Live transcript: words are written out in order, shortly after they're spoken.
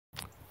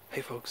Hey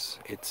folks,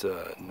 it's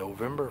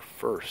November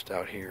 1st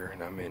out here,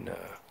 and I'm in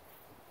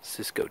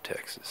Cisco,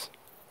 Texas.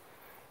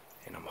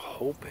 And I'm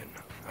hoping,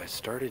 I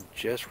started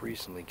just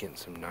recently getting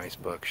some nice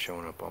bucks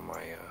showing up on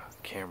my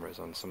cameras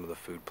on some of the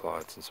food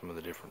plots and some of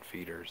the different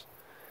feeders.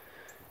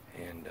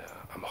 And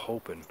I'm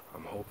hoping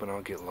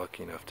I'll get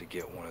lucky enough to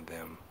get one of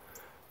them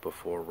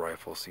before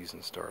rifle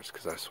season starts,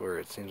 because I swear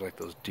it seems like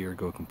those deer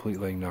go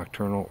completely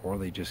nocturnal or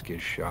they just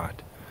get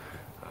shot.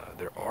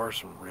 There are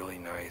some really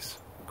nice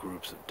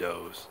groups of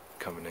does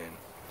coming in.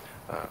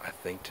 I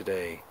think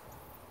today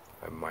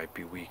I might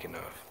be weak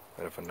enough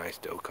that if a nice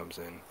doe comes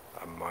in,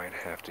 I might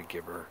have to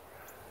give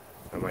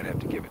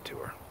it to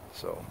her.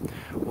 So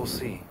we'll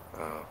see.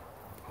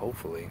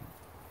 Hopefully,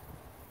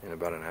 in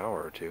about an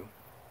hour or two,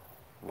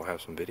 we'll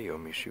have some video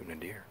of me shooting a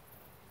deer.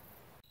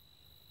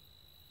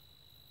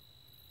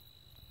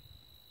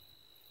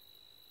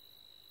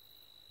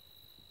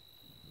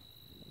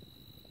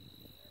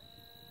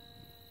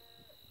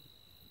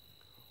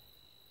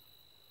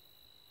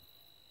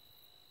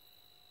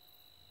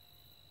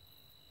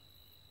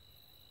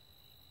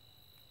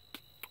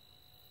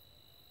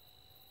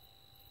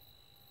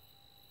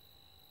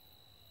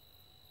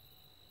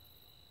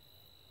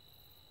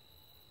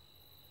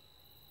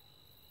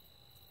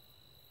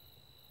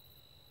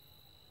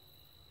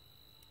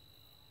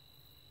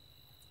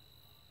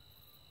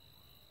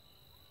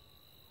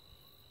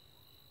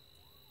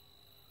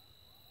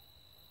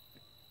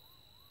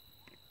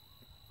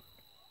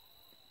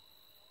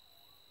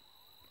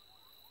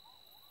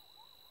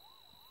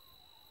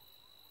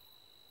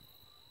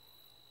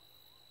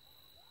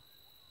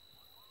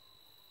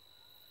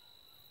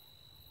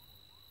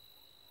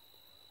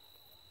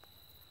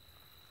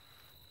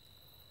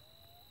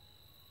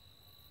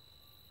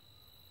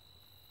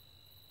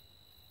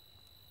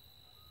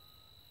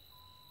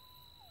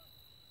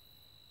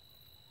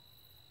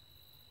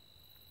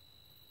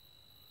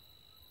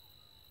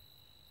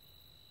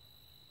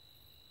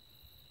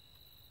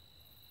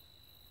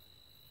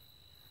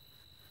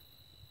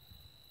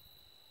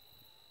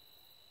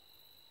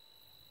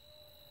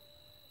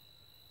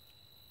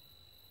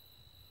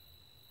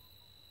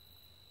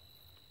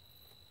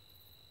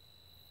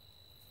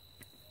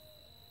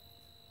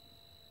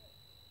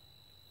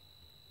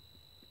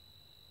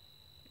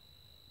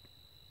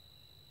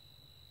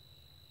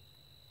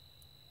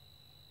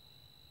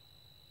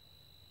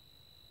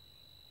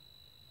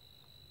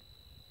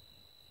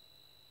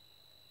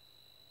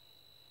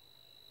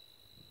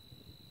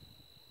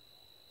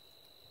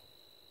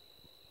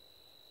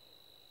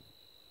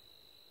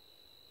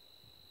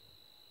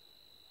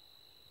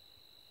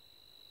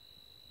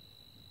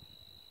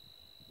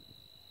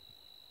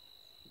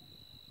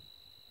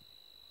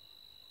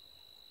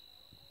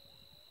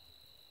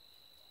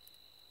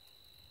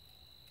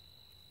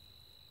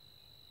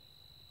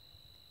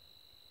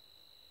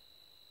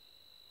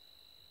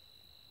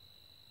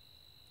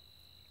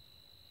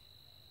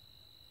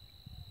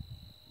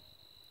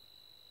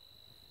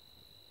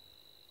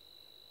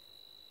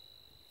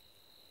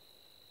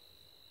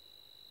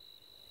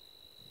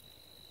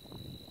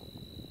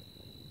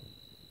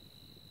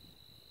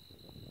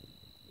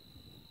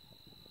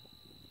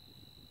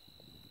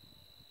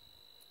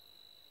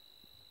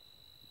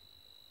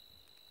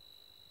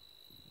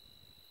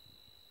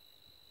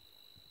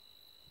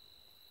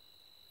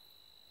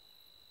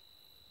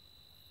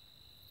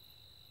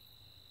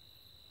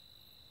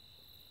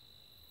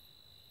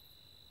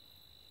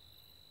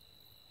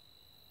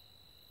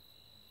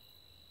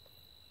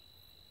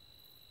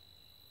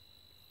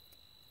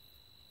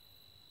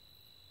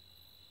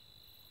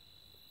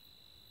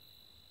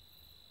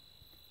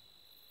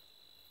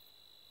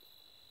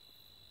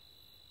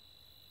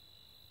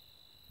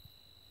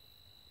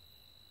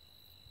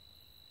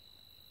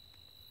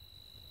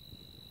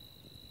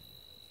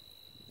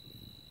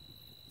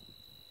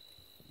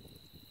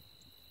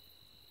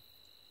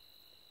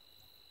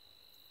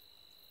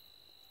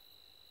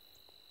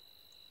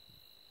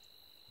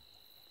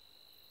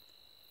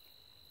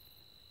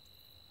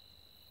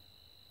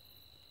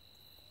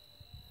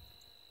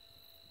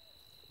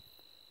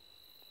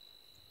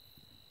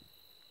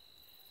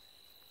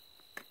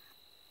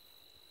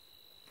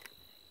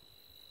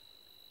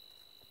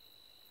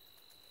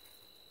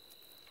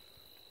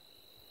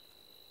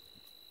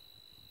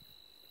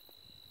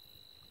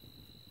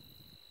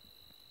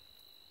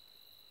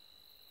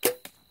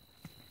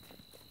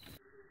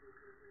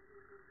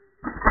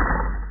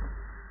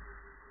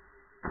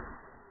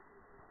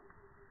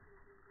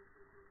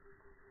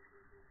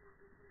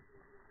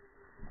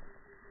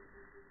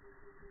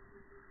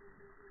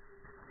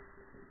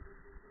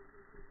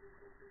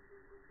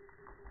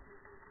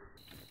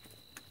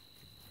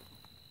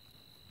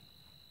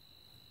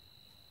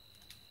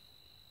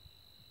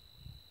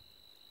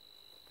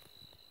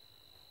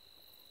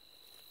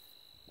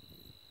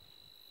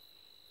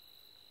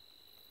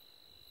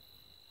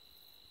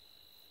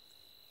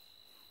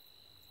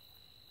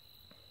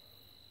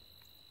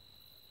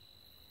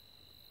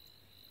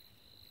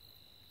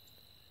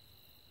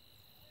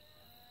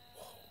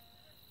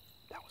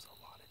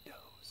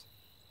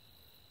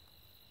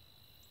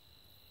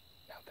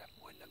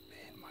 wouldn't have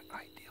been my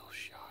ideal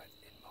shot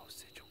in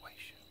most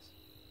situations,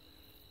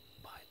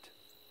 but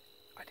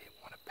I didn't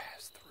want to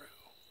pass through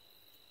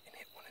and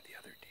hit one of the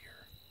other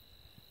deer.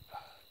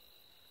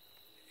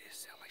 It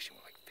sounded like she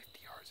went like 50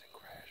 yards and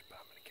crashed, but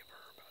I'm going to give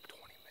her about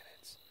 20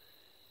 minutes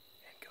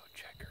and go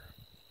check her.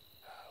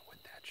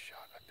 With that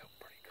shot, I felt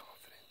pretty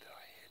confident that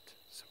I hit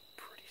some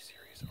pretty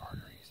serious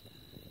arteries.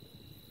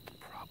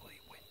 Probably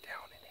went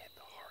down and hit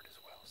the heart as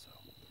well, so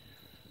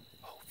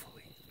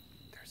hopefully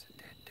there's a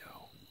dead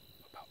doe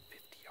about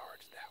 50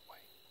 yards that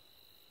way.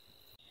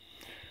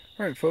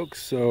 Alright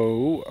folks,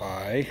 so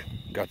I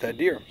got that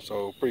deer,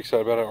 so pretty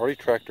excited about it. I already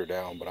tracked her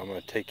down, but I'm going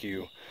to take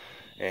you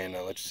and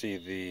let's see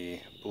the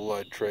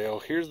blood trail.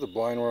 Here's the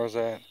blind where I was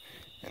at,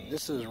 and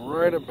this is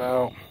right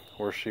about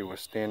where she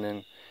was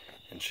standing,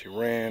 and she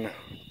ran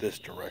this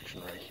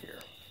direction right here.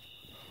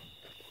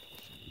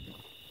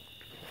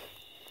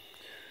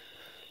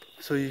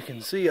 So you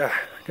can see I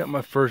got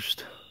my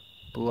first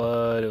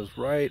blood. It was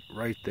right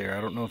there.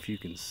 I don't know if you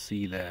can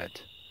see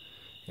that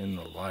in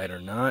the light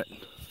or not.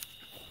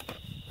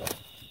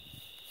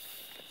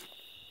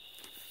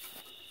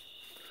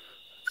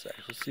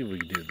 Let's see if we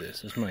can do this.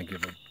 This might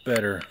give a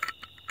little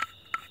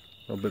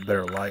bit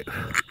better light.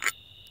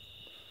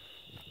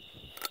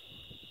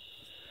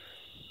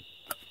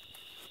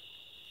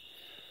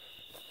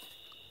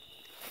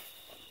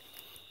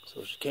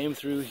 So she came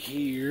through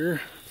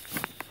here,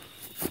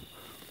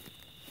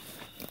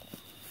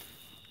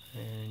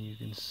 and you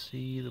can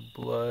see the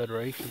blood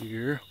right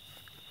here.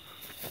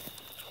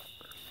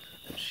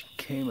 And she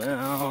came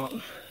out,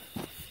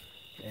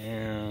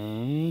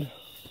 and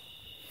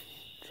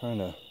trying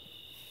to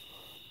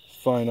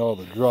find all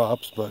the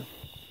drops, but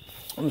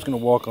I'm just going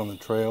to walk on the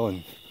trail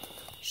and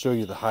show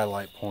you the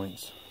highlight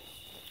points.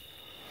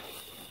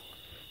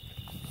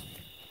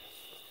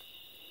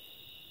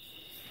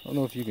 I don't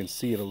know if you can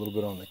see it a little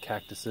bit on the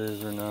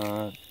cactuses or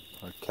not,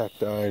 or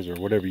cacti or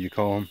whatever you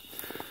call them.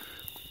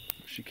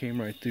 She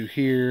came right through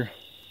here,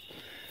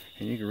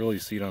 and you can really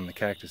see it on the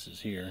cactuses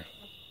here.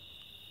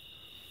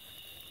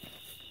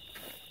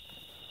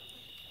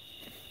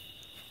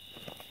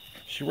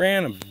 She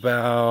ran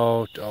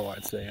about,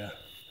 I'd say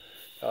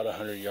about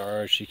 100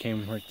 yards. She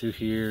came right through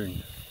here,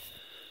 and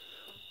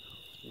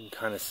you can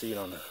kind of see it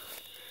on the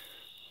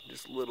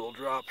just little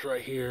drops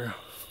right here.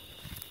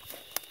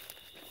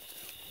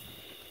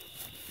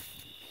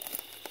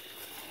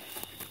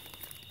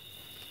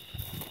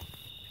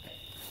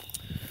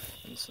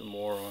 And some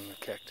more on the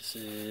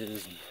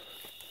cactuses. And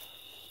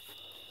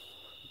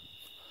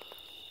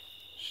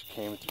she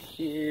came through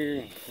here,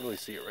 and you can really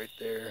see it right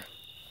there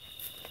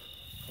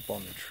up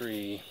on the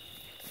tree.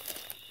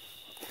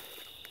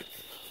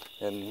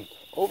 And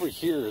over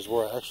here is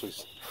where I actually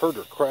heard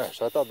her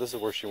crash. I thought this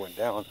is where she went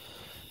down.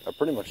 I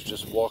pretty much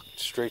just walked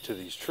straight to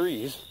these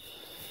trees,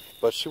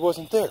 but she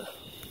wasn't there.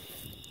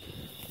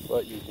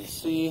 But you can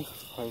see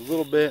a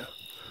little bit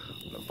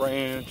on the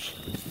branch,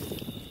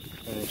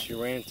 and then she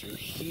ran through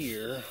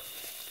here.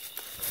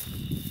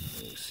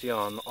 You can see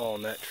all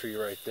on that tree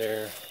right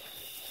there.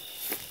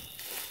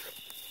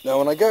 Now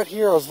when I got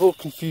here, I was a little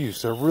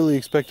confused. I really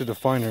expected to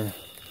find her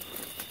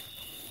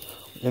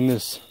in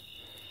this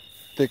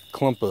thick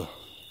clump of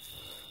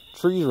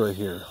trees right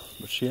here,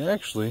 but she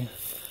actually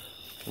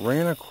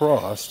ran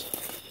across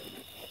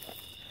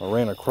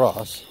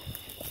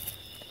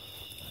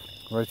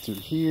right through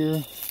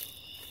here,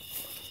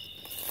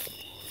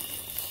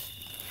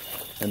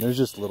 and there's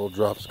just little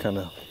drops, kind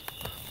of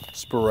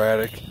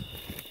sporadic,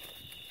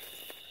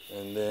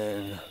 and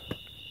then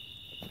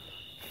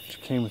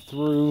she came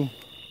through.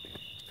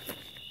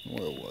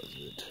 Where was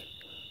it?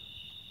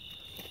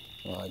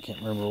 I can't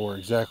remember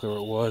exactly where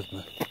it was,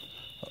 but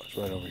it's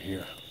right over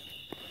here.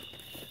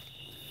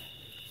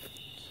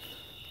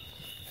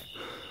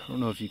 I don't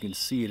know if you can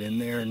see it in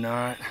there or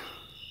not,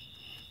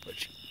 but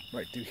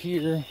right through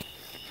here.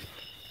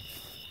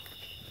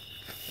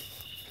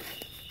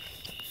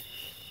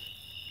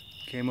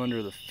 Came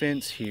under the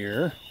fence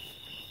here.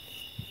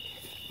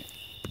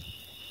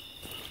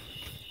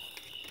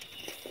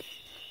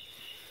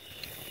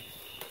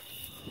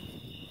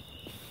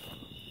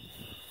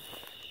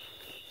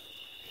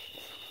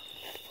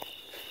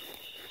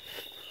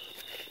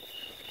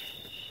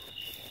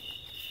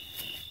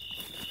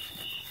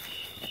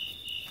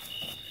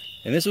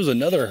 And this was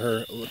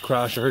another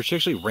crash of her. She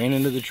actually ran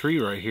into the tree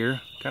right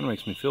here. Kind of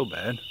makes me feel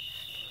bad.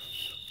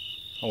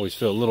 Always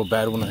feel a little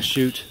bad when I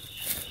shoot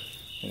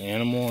an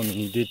animal and then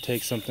you did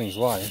take something's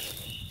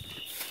life.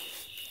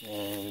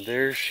 And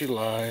there she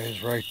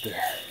lies right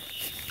there.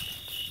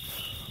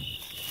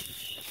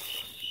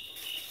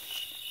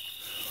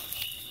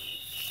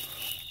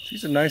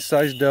 She's a nice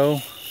sized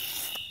doe.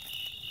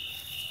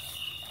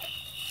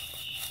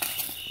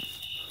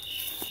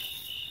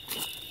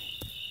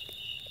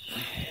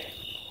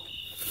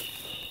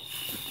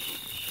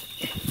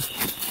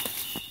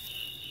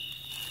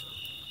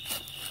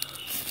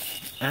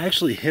 I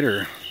actually hit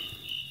her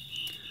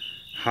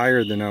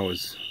higher than I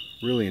was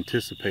really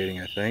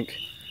anticipating, I think.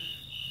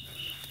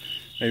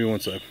 Maybe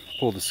once I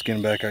pull the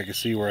skin back I can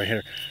see where I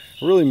hit her.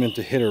 I really meant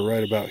to hit her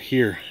right about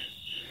here.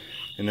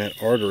 in that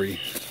artery,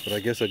 but I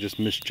guess I just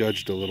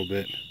misjudged a little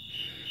bit.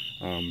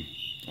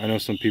 I know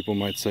some people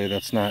might say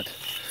that's not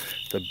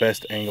the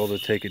best angle to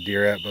take a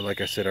deer at, but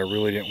like I said, I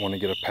really didn't want to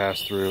get a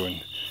pass through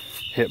and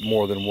hit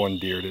more than one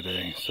deer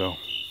today. So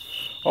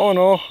all in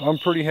all, I'm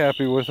pretty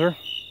happy with her.